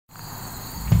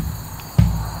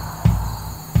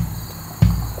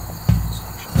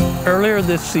Earlier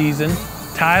this season,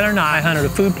 Tyler and I hunted a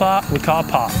food plot we call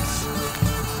Pops.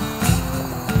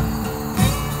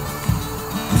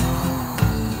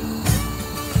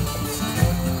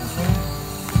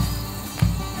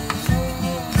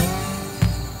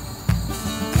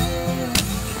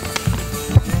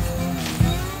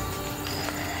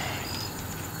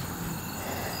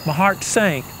 My heart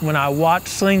sank when I watched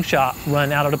Slingshot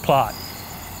run out of the plot.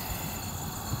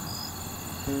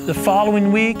 The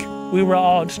following week, we were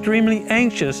all extremely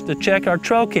anxious to check our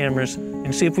trail cameras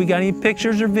and see if we got any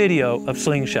pictures or video of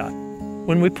Slingshot.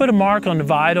 When we put a mark on the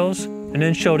vitals and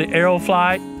then showed the arrow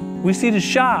flight, we see the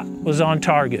shot was on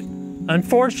target.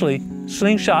 Unfortunately,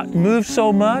 Slingshot moved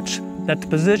so much that the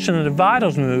position of the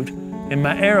vitals moved and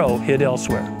my arrow hit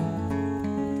elsewhere.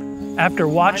 After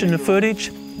watching the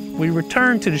footage, we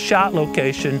returned to the shot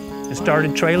location and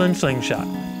started trailing Slingshot.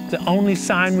 The only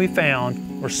sign we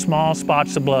found were small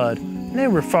spots of blood, and they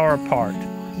were far apart.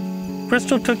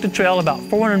 Crystal took the trail about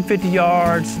 450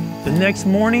 yards. The next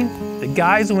morning, the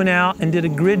guys went out and did a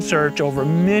grid search over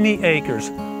many acres.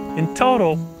 In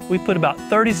total, we put about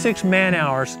 36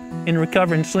 man-hours in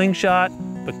recovering Slingshot,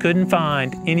 but couldn't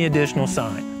find any additional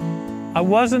sign. I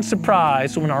wasn't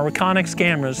surprised when our Reconyx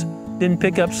cameras didn't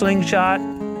pick up Slingshot.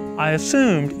 I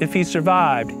assumed if he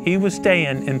survived, he was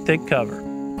staying in thick cover.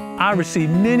 I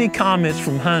received many comments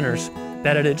from hunters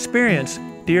that had experienced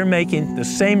deer making the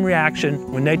same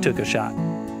reaction when they took a shot.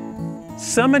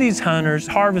 Some of these hunters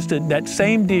harvested that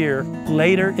same deer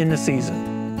later in the season.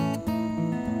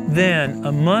 Then,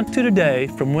 a month to the day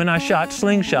from when I shot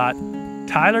Slingshot,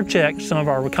 Tyler checked some of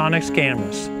our Reconyx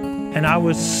cameras, and I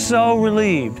was so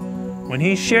relieved when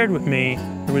he shared with me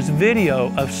there was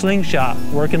video of Slingshot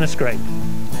working a scrape.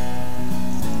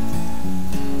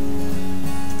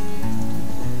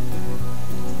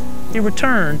 He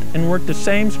returned and worked the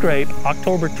same scrape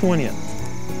October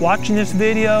 20th. Watching this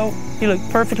video, he looked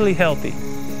perfectly healthy.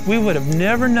 We would have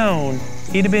never known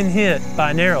he'd have been hit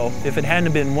by an arrow if it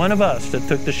hadn't been one of us that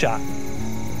took the shot.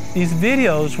 These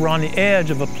videos were on the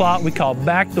edge of a plot we call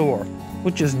Backdoor,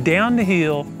 which is down the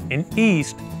hill and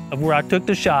east of where I took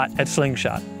the shot at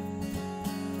Slingshot.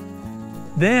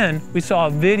 Then we saw a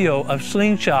video of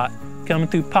Slingshot coming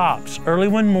through Pops early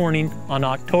one morning on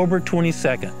October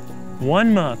 22nd,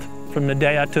 1 month from the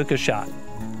day I took a shot.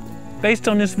 Based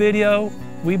on this video,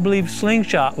 we believe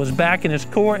Slingshot was back in his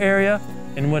core area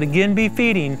and would again be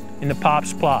feeding in the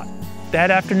Pops plot.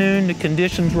 That afternoon, the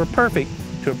conditions were perfect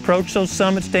to approach those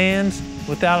summit stands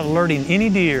without alerting any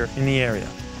deer in the area.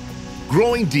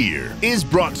 Growing Deer is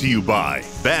brought to you by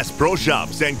Bass Pro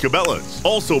Shops and Cabela's,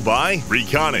 also by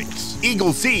Reconyx,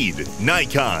 Eagle Seed,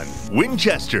 Nikon,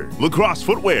 Winchester, Lacrosse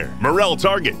Footwear, Morel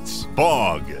Targets,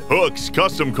 Bog, Hooks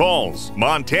Custom Calls,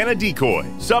 Montana Decoy,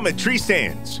 Summit Tree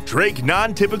Stands, Drake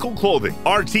Non-Typical Clothing,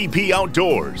 RTP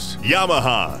Outdoors,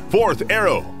 Yamaha, Fourth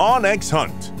Arrow, Onyx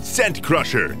Hunt, Scent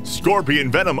Crusher,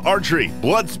 Scorpion Venom Archery,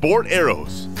 Bloodsport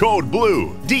Arrows, Code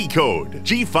Blue, Decode,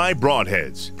 G5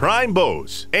 Broadheads, Prime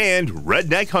Bows, and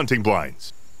Redneck Hunting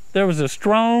Blinds. There was a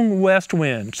strong west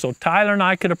wind, so Tyler and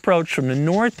I could approach from the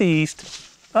northeast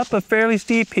up a fairly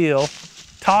steep hill,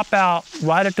 top out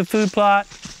right at the food plot,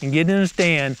 and get in a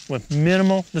stand with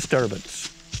minimal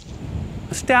disturbance.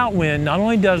 A stout wind not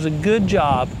only does a good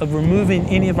job of removing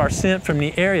any of our scent from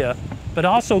the area, but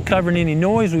also covering any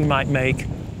noise we might make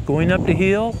going up the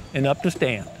hill and up the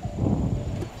stand.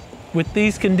 With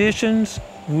these conditions,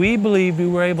 we believe we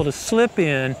were able to slip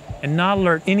in and not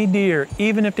alert any deer,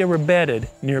 even if they were bedded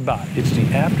nearby. It's the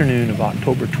afternoon of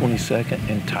October 22nd,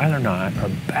 and Tyler and I are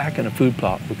back in a food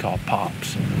plot we call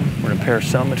Pops. We're in a pair of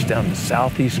summits down in the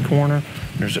southeast corner,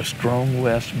 and there's a strong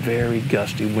west, very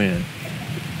gusty wind.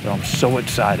 But I'm so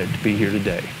excited to be here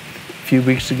today. A few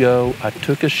weeks ago, I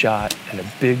took a shot at a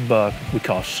big buck we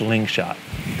call Slingshot.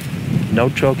 No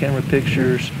trail camera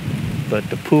pictures, but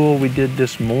the pool we did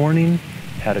this morning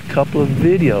had a couple of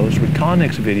videos,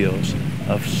 Reconyx videos,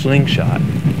 of Slingshot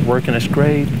working a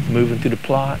scrape, moving through the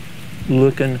plot,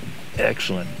 looking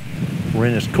excellent. We're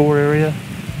in his core area.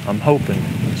 I'm hoping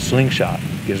Slingshot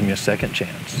gives me a second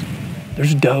chance.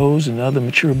 There's does and other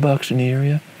mature bucks in the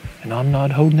area, and I'm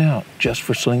not holding out just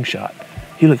for Slingshot.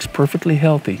 He looks perfectly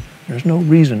healthy. There's no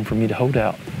reason for me to hold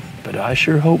out, but I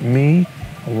sure hope me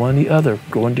or one of the other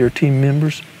Growing Deer team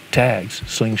members tags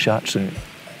Slingshot soon.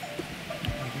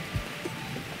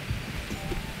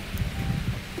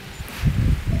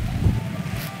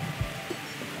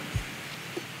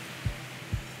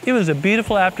 It was a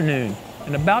beautiful afternoon,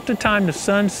 and about the time the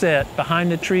sun set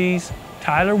behind the trees,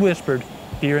 Tyler whispered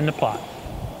deer in the plot.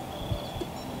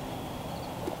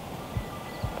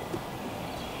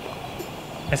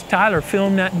 As Tyler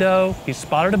filmed that doe, he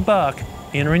spotted a buck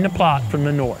entering the plot from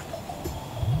the north.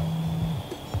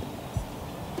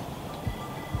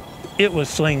 It was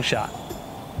Slingshot.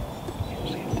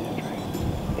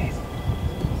 This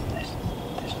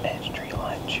edge tree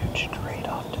line shoots straight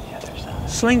off to the other side.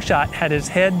 Slingshot had his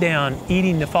head down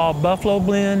eating the fall buffalo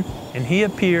blend, and he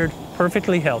appeared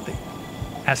perfectly healthy.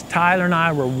 As Tyler and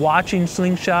I were watching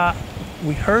Slingshot,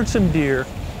 we heard some deer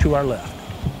to our left.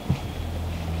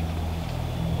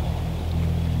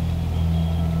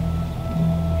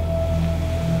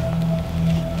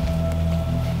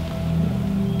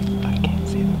 I can't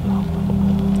see the problem.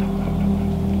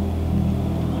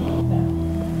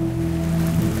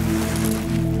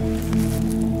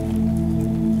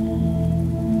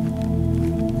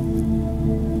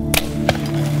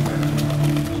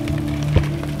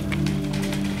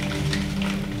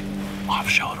 Off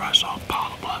shoulder, I saw a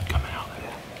pile of blood coming out.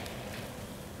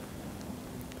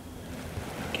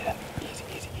 Get it. Easy,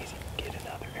 easy, easy. Get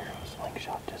another arrow.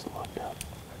 Slingshot just looked up.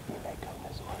 He may come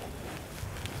this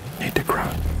way. Need to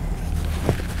grunt.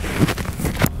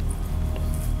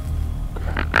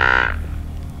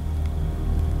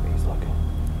 He's looking.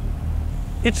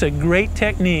 It's a great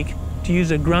technique to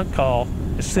use a grunt call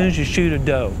as soon as you shoot a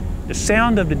doe. The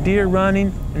sound of the deer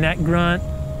running and that grunt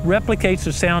replicates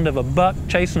the sound of a buck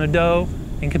chasing a doe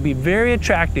and can be very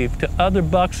attractive to other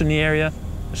bucks in the area,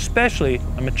 especially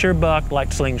a mature buck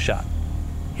like Slingshot.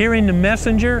 Hearing the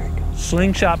messenger,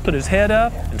 Slingshot put his head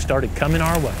up and started coming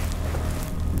our way.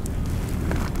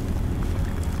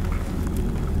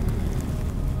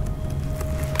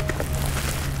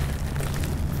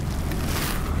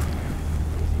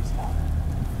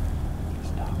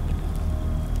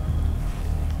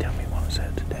 Tell me when his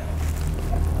head's down.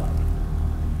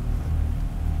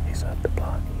 He's up the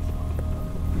block.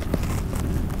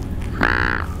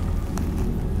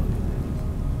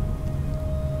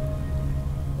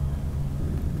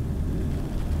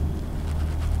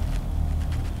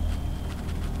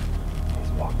 He's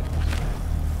walking this way.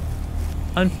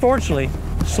 Unfortunately,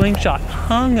 Slingshot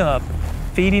hung up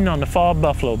feeding on the fall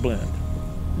buffalo blend.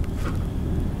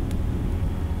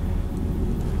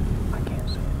 I can't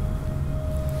see it.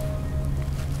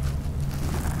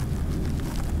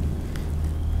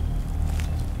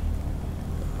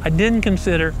 I didn't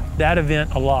consider that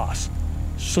event a loss.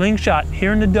 Slingshot,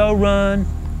 hearing the doe run,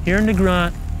 hearing the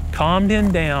grunt, calmed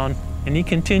him down, and he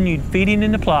continued feeding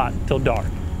in the plot till dark.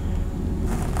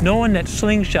 Knowing that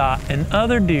Slingshot and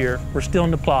other deer were still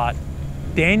in the plot,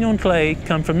 Daniel and Clay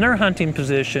come from their hunting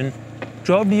position,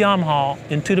 drove the Yamaha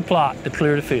into the plot to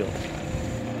clear the field.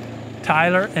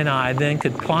 Tyler and I then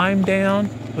could climb down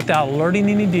without alerting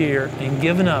any deer and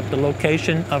giving up the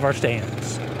location of our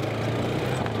stands.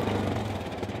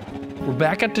 We're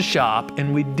back at the shop,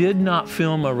 and we did not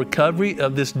film a recovery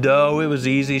of this doe. It was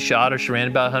easy, shot her, she ran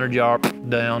about 100 yards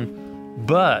down.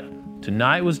 But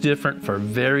tonight was different for a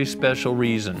very special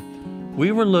reason.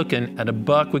 We were looking at a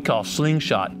buck we call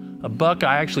Slingshot, a buck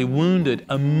I actually wounded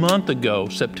a month ago,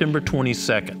 September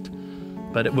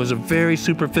 22nd. But it was a very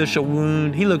superficial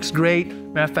wound. He looks great.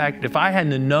 Matter of fact, if I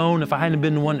hadn't have known, if I hadn't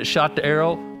been the one that shot the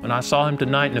arrow, when I saw him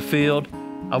tonight in the field,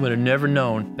 I would have never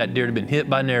known that deer had been hit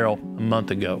by an arrow a month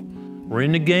ago. We're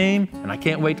in the game, and I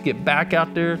can't wait to get back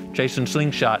out there chasing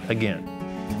Slingshot again.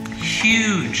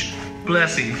 Huge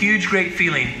blessing, huge great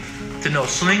feeling to know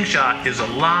Slingshot is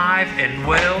alive and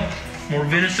well, more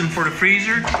venison for the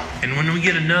freezer, and when we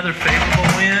get another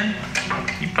favorable wind,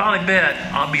 you probably bet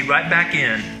I'll be right back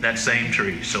in that same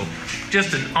tree. So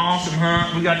just an awesome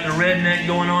hunt. We got the redneck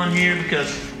going on here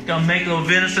because gonna make a little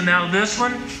venison out of this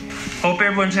one. Hope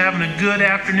everyone's having a good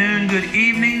afternoon, good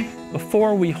evening.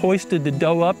 Before we hoisted the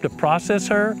doe up to process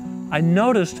her, I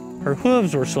noticed her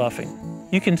hooves were sloughing.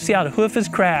 You can see how the hoof is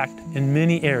cracked in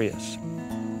many areas.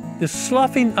 The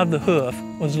sloughing of the hoof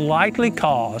was likely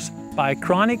caused by a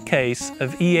chronic case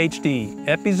of EHD,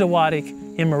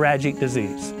 epizootic hemorrhagic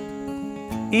disease.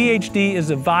 EHD is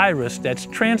a virus that's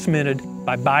transmitted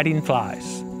by biting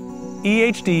flies.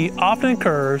 EHD often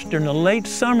occurs during the late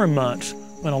summer months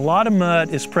when a lot of mud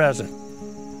is present.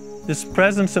 This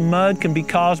presence of mud can be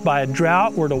caused by a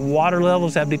drought where the water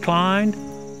levels have declined,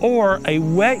 or a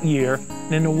wet year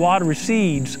and then the water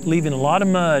recedes, leaving a lot of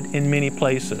mud in many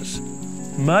places.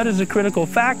 Mud is a critical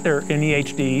factor in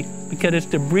EHD because it's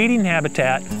the breeding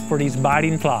habitat for these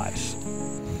biting flies.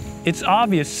 It's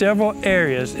obvious several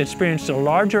areas experienced a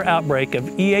larger outbreak of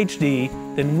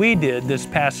EHD than we did this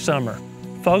past summer.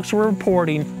 Folks were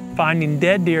reporting finding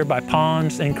dead deer by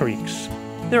ponds and creeks.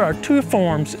 There are two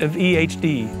forms of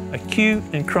EHD, acute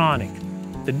and chronic.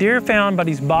 The deer found by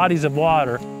these bodies of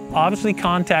water obviously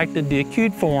contacted the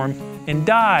acute form and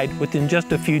died within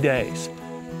just a few days.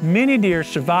 Many deer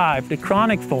survived the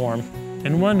chronic form,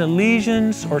 and one of the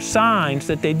lesions or signs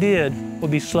that they did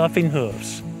would be sloughing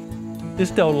hooves.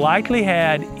 This doe likely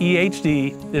had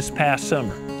EHD this past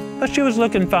summer, but she was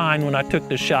looking fine when I took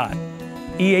the shot.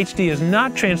 EHD is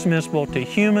not transmissible to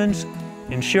humans,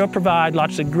 and she'll provide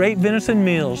lots of great venison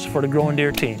meals for the Growing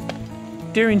Deer team.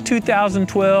 During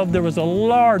 2012, there was a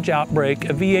large outbreak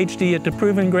of EHD at the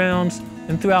proving grounds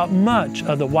and throughout much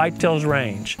of the Whitetails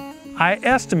range. I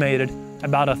estimated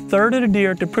about a third of the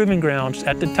deer at the proving grounds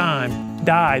at the time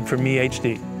died from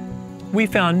EHD. We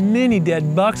found many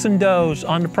dead bucks and does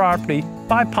on the property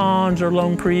by ponds or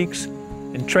lone creeks,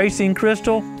 and Tracy and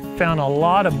Crystal found a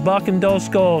lot of buck and doe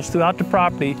skulls throughout the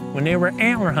property when they were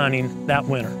antler hunting that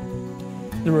winter.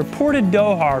 The reported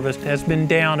doe harvest has been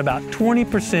down about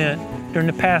 20% during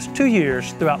the past 2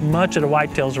 years throughout much of the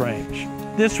Whitetails range.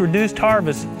 This reduced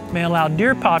harvest may allow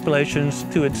deer populations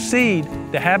to exceed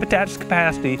the habitat's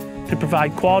capacity to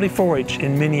provide quality forage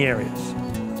in many areas.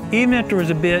 Even if there was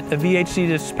a bit of EHD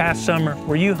this past summer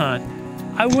where you hunt,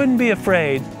 I wouldn't be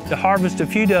afraid to harvest a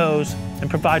few does and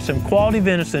provide some quality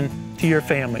venison to your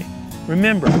family.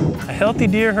 Remember, a healthy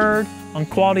deer herd on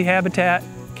quality habitat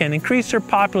can increase their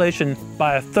population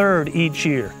by a third each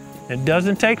year. It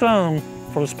doesn't take long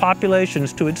for those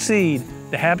populations to exceed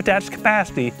the habitat's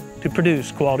capacity to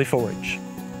produce quality forage.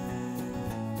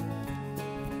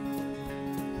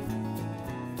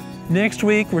 Next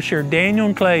week, we'll share Daniel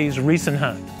and Clay's recent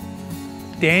hunt.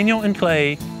 Daniel and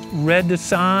Clay read the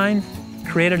sign,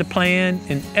 created a plan,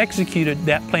 and executed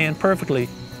that plan perfectly,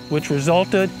 which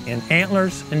resulted in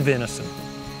antlers and venison.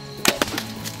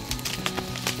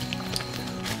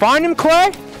 Find him,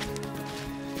 Clay?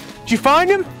 Did you find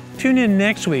him? Tune in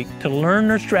next week to learn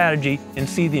their strategy and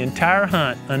see the entire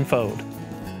hunt unfold.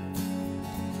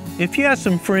 If you have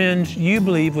some friends you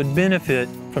believe would benefit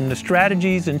from the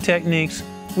strategies and techniques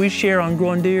we share on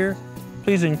Growing Deer,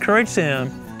 please encourage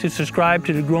them to subscribe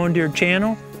to the Growing Deer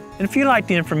channel, and if you like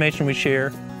the information we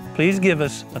share, please give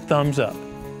us a thumbs up.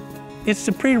 It's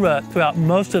the pre-rut throughout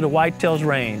most of the Whitetails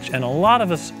range, and a lot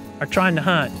of us are trying to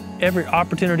hunt every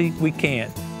opportunity we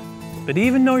can. But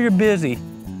even though you're busy,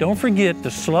 don't forget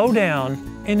to slow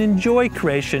down and enjoy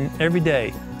creation every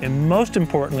day, and most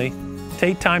importantly,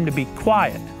 take time to be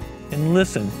quiet and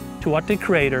listen to what the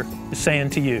Creator is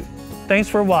saying to you. Thanks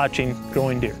for watching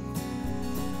Growing Deer.